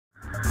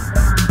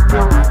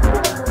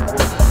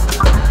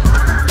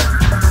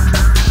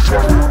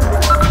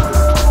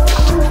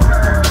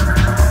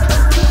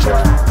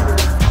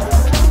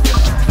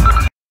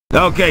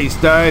Okay,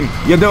 Stern,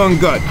 you're doing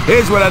good.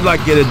 Here's what I'd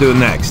like you to do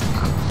next.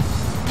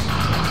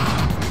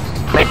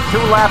 Make 2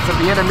 laps of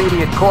the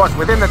intermediate course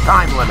within the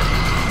time limit.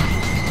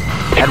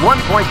 At one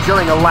point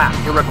during a lap,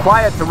 you're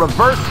required to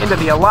reverse into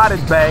the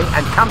allotted bay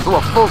and come to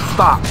a full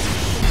stop.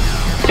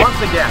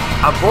 Once again,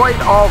 avoid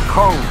all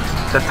cones.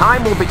 The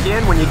time will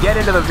begin when you get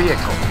into the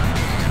vehicle.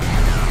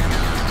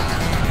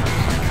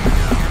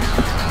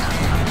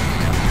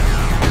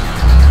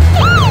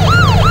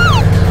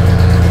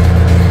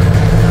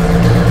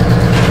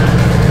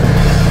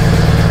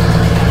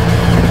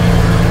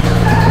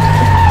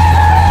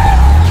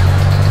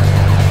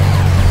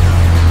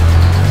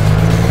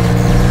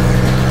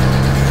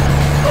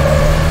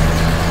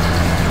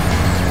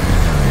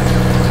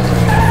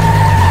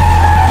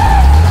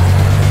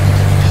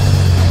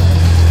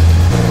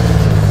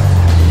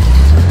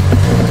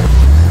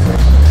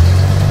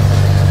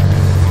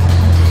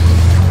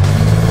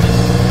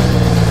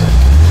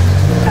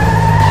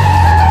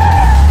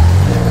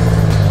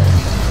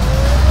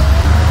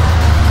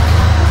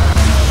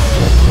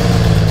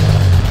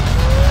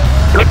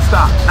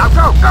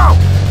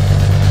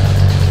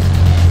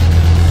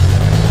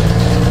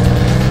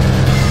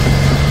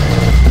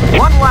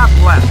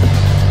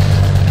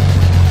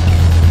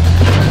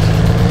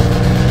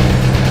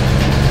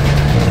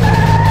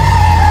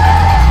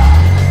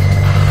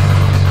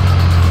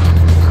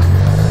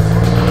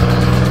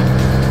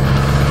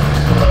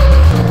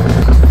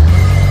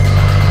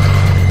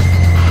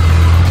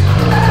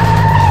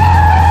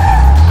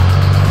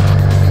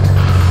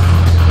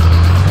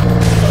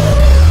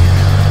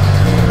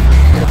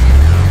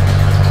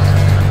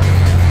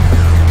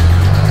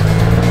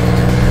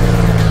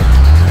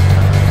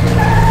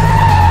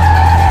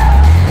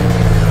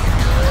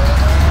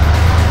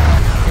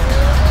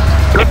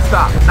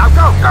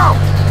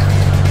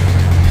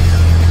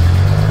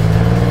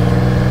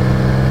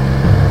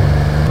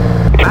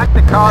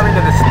 Car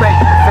into the space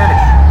to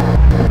finish.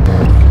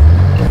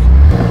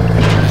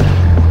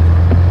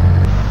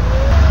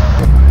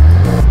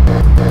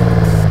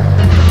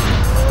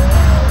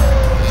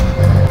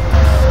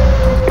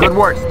 Good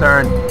work,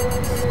 Stern.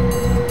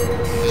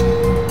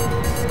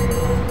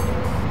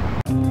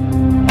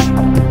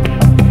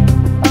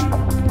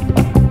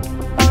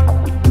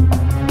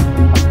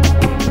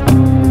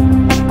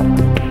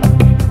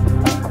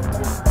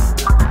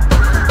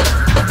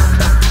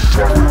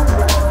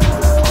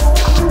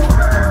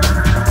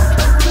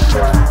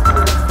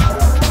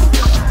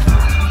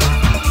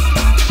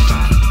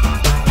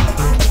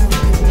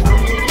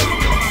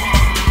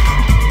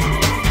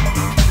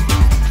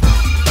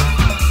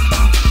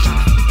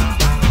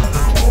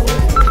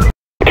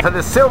 For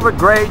the silver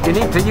grade, you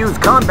need to use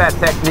combat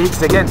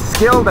techniques against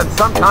skilled and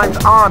sometimes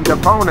armed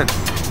opponents.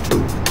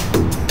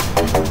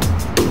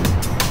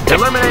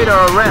 Eliminate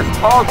or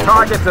arrest all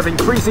targets of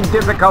increasing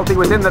difficulty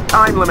within the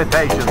time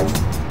limitations.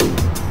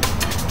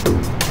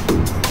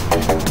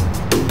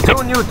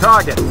 2 new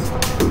targets.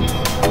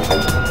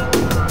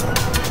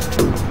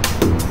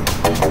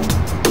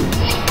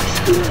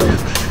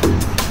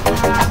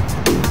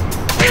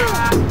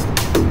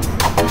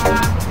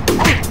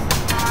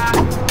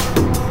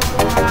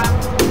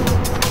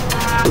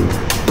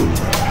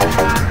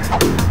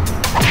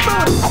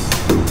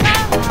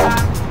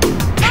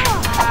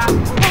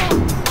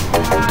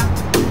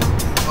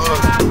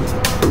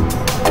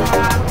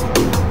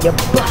 You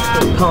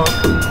busted punk.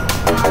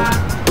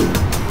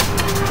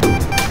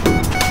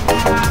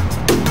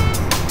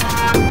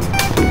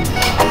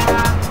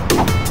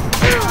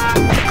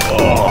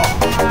 Oh.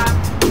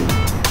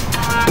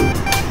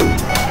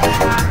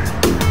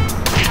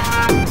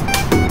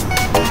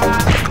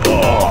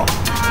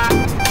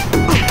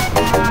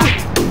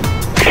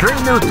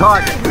 3 new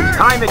targets.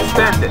 Time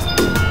extended.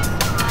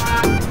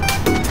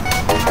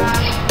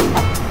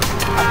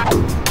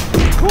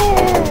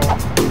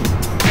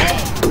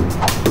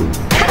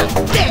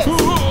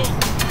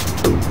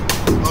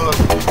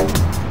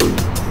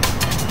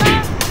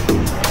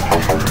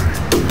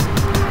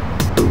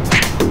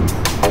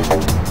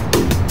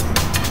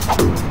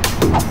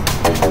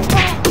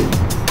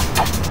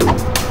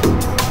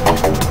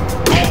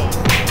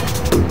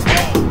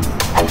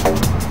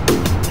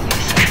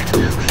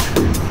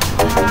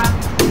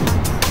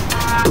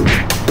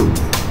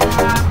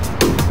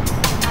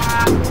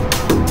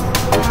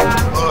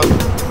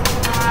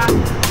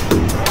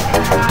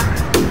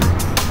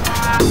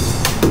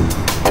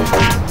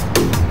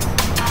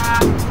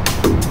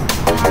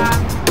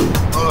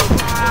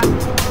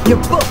 You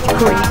booked,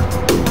 creep.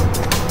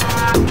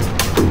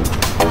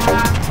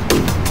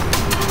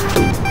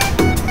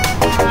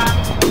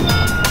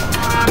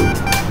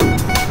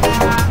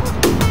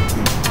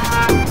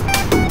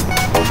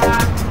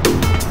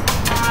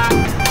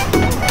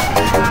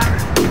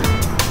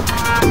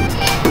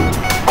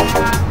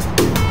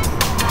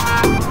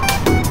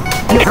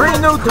 Three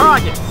new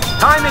targets.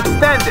 Time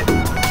extended.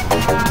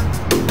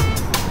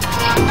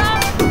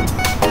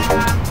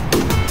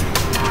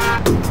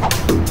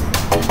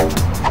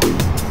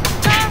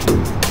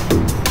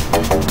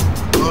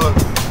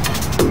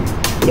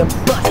 You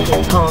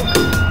busted, punk.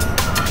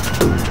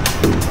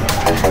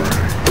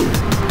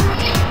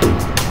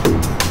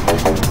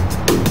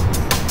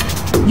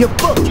 You're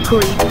booked,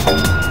 creep.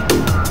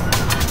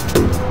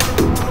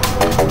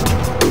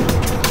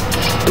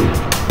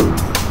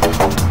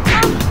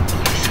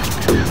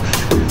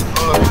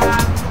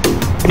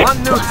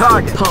 One new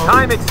target.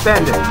 Time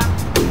extended.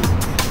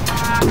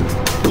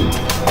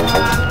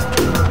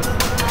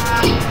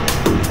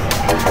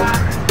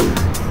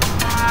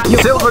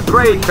 Silver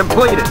grade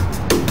completed.